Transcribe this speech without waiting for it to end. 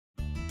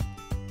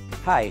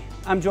Hi,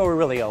 I'm Joe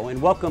Aurelio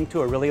and welcome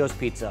to Aurelio's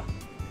Pizza.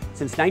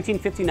 Since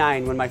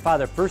 1959, when my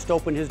father first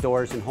opened his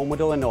doors in Homewood,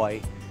 Illinois,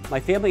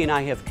 my family and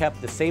I have kept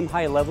the same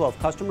high level of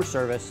customer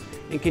service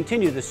and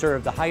continue to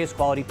serve the highest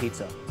quality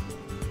pizza.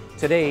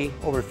 Today,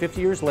 over 50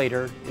 years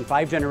later, and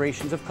 5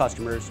 generations of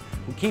customers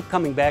who keep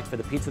coming back for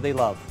the pizza they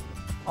love.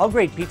 All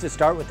great pizzas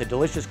start with a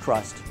delicious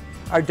crust.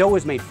 Our dough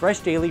is made fresh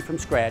daily from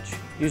scratch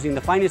using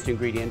the finest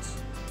ingredients,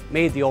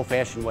 made the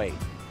old-fashioned way.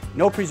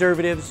 No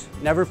preservatives,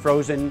 never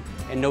frozen,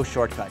 and no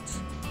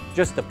shortcuts.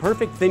 Just the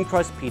perfect thin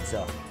crust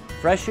pizza,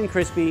 fresh and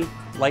crispy,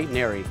 light and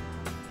airy.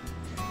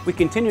 We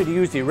continue to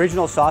use the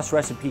original sauce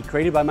recipe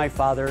created by my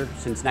father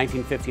since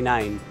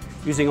 1959,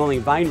 using only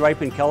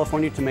vine-ripened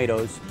California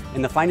tomatoes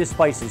and the finest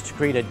spices to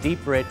create a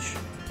deep, rich,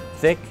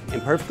 thick,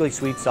 and perfectly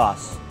sweet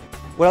sauce.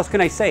 What else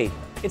can I say?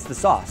 It's the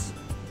sauce.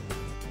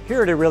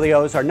 Here at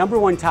Aurelio's, our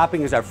 #1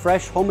 topping is our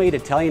fresh, homemade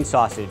Italian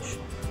sausage.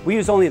 We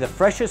use only the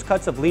freshest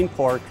cuts of lean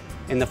pork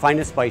and the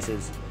finest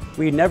spices.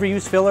 We never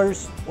use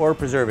fillers or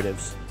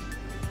preservatives.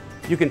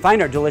 You can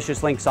find our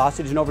delicious Link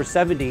sausage in over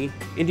 70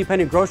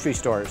 independent grocery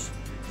stores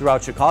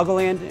throughout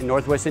Chicagoland and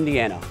Northwest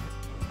Indiana.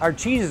 Our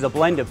cheese is a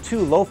blend of 2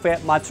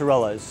 low-fat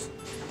mozzarellas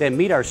that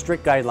meet our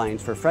strict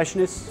guidelines for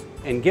freshness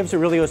and gives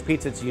Aurelio's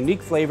Pizza its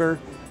unique flavor,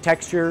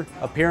 texture,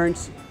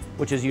 appearance,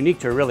 which is unique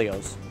to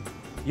Aurelio's.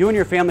 You and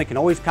your family can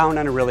always count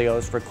on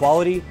Aurelio's for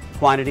quality,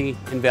 quantity,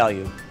 and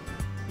value.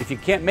 If you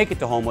can't make it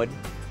to Homewood,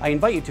 I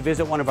invite you to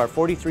visit one of our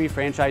 43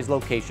 franchise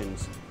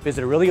locations.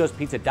 Visit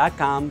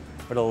AureliosPizza.com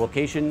for the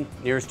location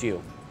nearest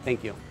you.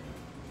 Thank you.